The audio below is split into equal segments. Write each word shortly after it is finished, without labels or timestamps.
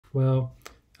Well,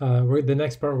 the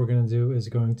next part we're going to do is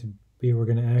going to be we're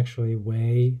going to actually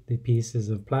weigh the pieces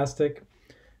of plastic,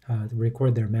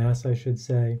 record their mass, I should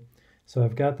say. So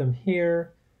I've got them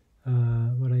here.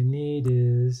 What I need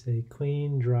is a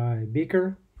clean, dry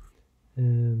beaker,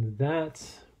 and that,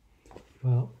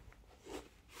 well,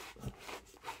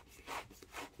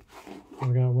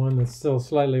 I've got one that's still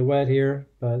slightly wet here,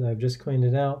 but I've just cleaned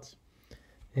it out,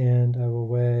 and I will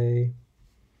weigh.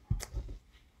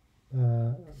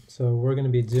 So we're going to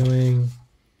be doing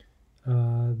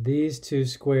these two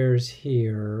squares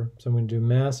here. So I'm going to do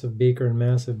massive beaker and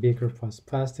massive beaker plus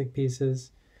plastic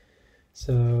pieces.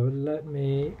 So let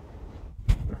me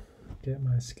get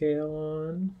my scale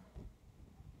on.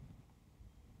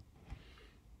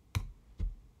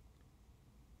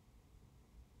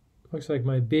 Looks like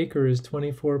my beaker is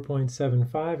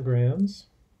 24.75 grams.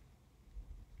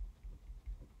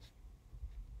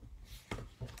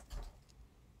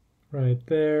 Right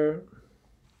there.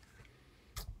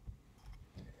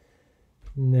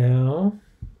 Now,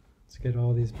 let's get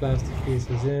all these plastic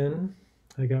pieces in.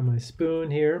 I got my spoon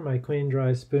here, my clean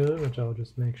dry spoon, which I'll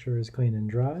just make sure is clean and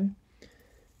dry. And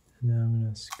now I'm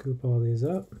going to scoop all these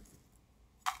up.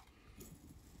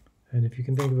 And if you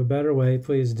can think of a better way,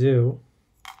 please do.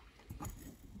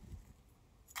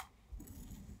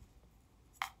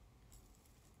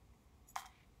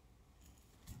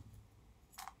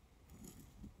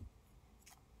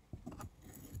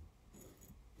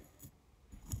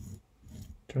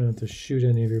 Try not to shoot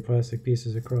any of your plastic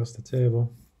pieces across the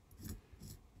table.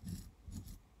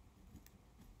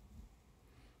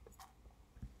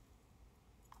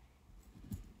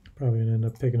 Probably going to end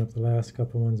up picking up the last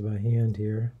couple ones by hand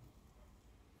here.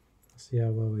 See how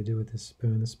well we do with this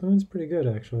spoon. The spoon's pretty good,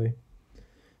 actually.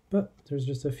 But there's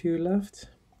just a few left.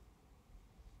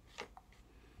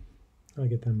 I'll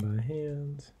get them by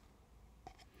hand.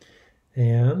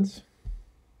 And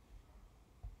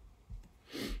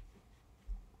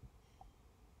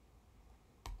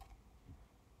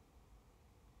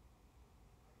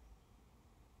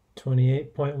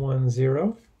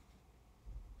 28.10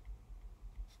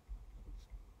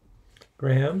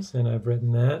 grams, and I've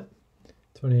written that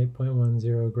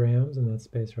 28.10 grams in that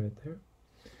space right there.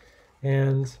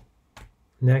 And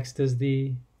next is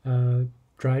the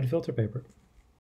dried filter paper.